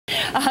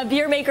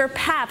Beer maker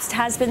Pabst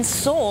has been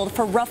sold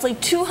for roughly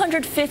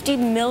 $250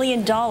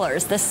 million.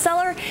 The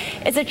seller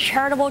is a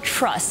charitable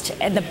trust,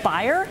 and the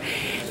buyer,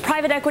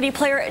 private equity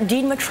player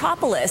Dean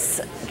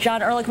Metropoulos.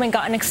 Jon Erlichman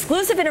got an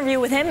exclusive interview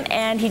with him,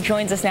 and he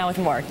joins us now with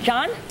more.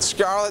 Jon?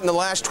 Scarlett, in the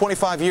last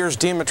 25 years,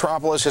 Dean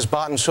Metropoulos has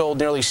bought and sold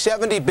nearly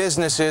 70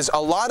 businesses,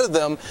 a lot of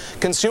them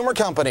consumer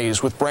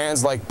companies with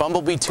brands like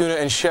Bumblebee Tuna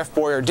and Chef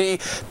Boyardee.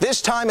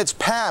 This time it's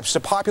Pabst, a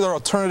popular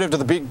alternative to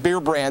the big beer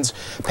brands.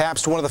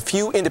 Pabst, one of the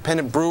few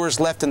independent brewers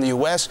left in the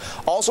U.S.,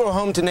 also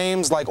home to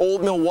names like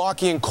Old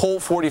Milwaukee and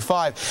Colt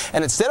 45.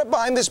 And instead of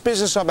buying this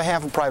business on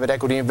behalf of private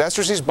equity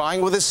investors, he's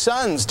buying with his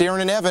sons,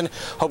 Darren and Evan,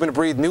 hoping to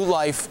breathe new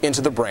life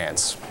into the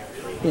brands.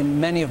 In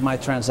many of my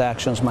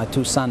transactions, my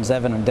two sons,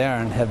 Evan and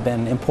Darren, have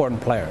been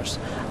important players.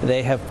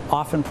 They have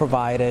often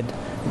provided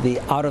the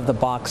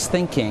out-of-the-box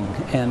thinking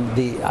and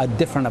a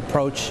different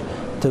approach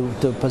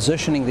to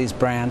positioning these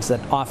brands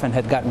that often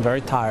had gotten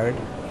very tired.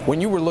 When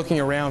you were looking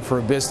around for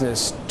a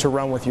business to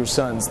run with your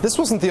sons, this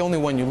wasn't the only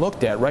one you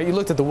looked at, right? You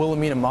looked at the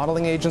Wilhelmina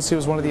Modeling Agency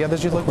was one of the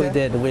others you looked at? We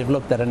did. We've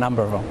looked at a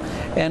number of them.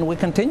 And we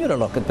continue to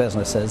look at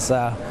businesses.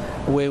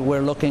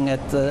 We're looking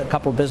at a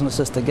couple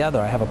businesses together.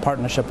 I have a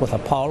partnership with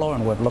Apollo,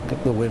 and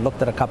we've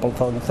looked at a couple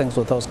of things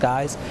with those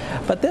guys.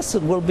 But this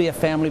will be a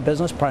family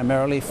business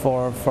primarily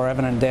for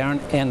Evan and Darren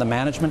and the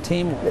management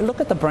team.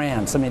 Look at the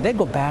brands. I mean, they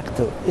go back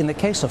to, in the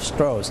case of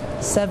Stroh's,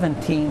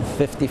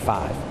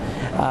 1755.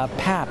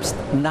 Pabst,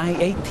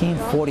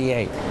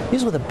 1848.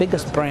 These were the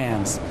biggest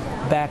brands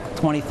back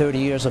 20, 30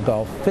 years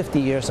ago,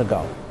 50 years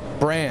ago.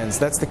 Brands,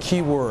 that's the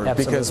key word.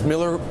 Absolutely. Because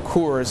Miller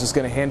Coors is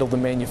going to handle the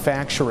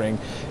manufacturing.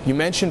 You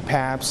mentioned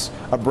Pabst,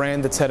 a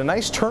brand that's had a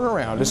nice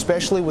turnaround,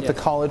 especially with the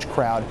college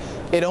crowd.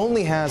 It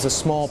only has a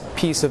small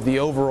piece of the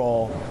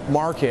overall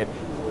market.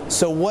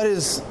 So what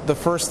is the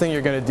first thing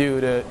you're going to do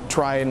to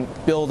try and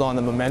build on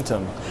the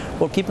momentum?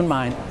 Well, keep in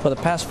mind, for the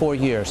past 4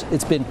 years,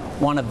 it's been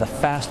one of the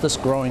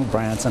fastest growing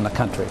brands in the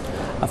country.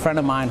 A friend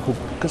of mine who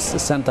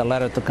sent a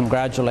letter to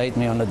congratulate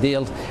me on the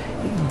deal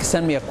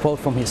sent me a quote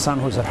from his son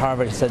who's at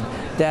Harvard. He said,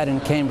 "Dad, in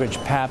Cambridge,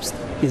 Pabst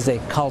is a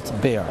cult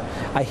beer."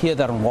 I hear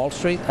that on Wall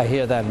Street. I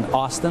hear that in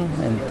Austin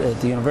and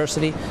at the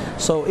university.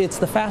 So it's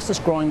the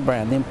fastest growing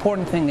brand. The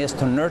important thing is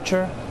to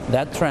nurture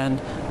that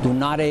trend. Do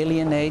not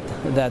alienate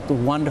that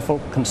wonderful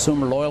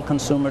consumer, loyal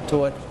consumer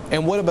to it.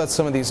 And what about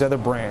some of these other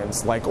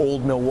brands like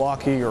Old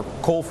Milwaukee or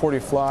Colt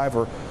 45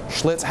 or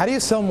Schlitz? How do you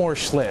sell more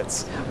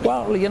Schlitz?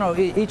 Well, you know,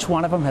 each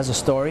one of them has a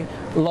story.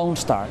 Lone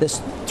Star,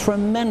 this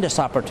tremendous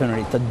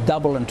opportunity to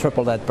double and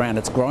triple that brand.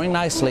 It's growing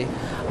nicely,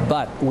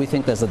 but we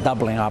think there's a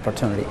doubling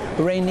opportunity.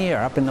 Rainier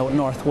up in the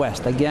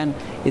Northwest, again,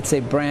 it's a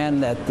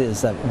brand that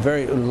is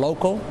very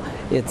local.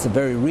 It's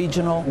very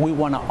regional. We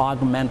want to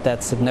augment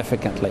that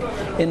significantly.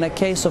 In the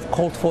case of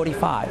Colt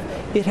 45,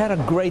 it had a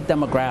great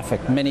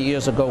demographic many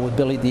years ago with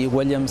Billy D.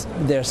 Williams.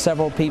 There are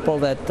several people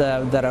that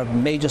are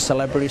major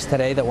celebrities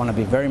today that want to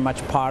be very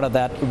much part of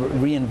that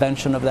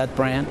reinvention of that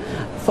brand.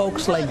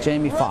 Folks like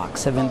Jamie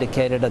Foxx have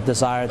indicated a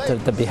desire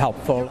to be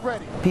helpful.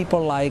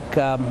 People like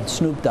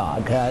Snoop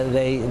Dogg,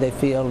 they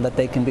feel that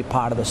they can be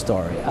part of the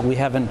story. We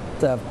haven't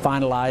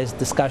finalized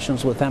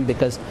discussions with them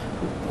because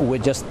we're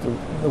just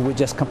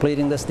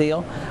completing this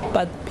deal,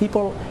 but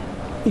people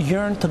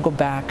yearn to go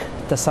back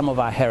to some of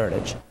our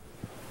heritage.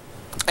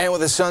 And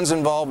with his sons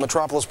involved,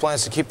 Metropoulos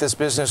plans to keep this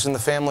business in the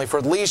family for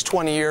at least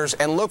 20 years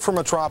and look for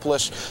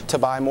Metropoulos to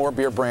buy more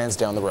beer brands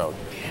down the road.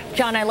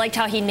 Jon, I liked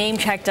how he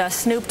name-checked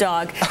Snoop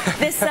Dogg.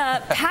 This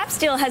Pabst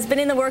deal has been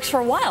in the works for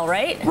a while,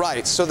 right?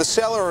 Right. So the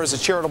seller is a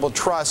charitable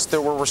trust.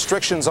 There were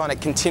restrictions on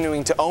it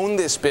continuing to own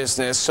this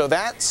business, so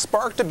that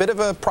sparked a bit of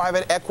a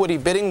private equity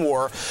bidding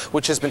war,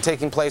 which has been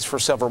taking place for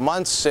several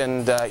months.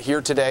 And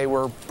here today,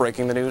 we're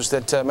breaking the news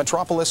that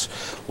Metropoulos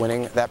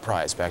winning that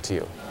prize. Back to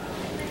you.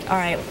 All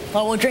right.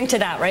 Well, we'll drink to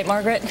that, right,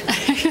 Margaret?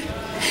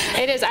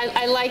 It is.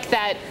 I like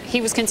that he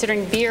was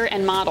considering beer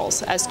and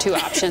models as two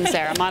options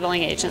there, a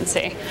modeling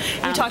agency.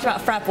 You talked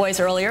about frat boys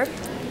earlier.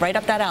 Right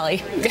up that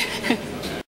alley.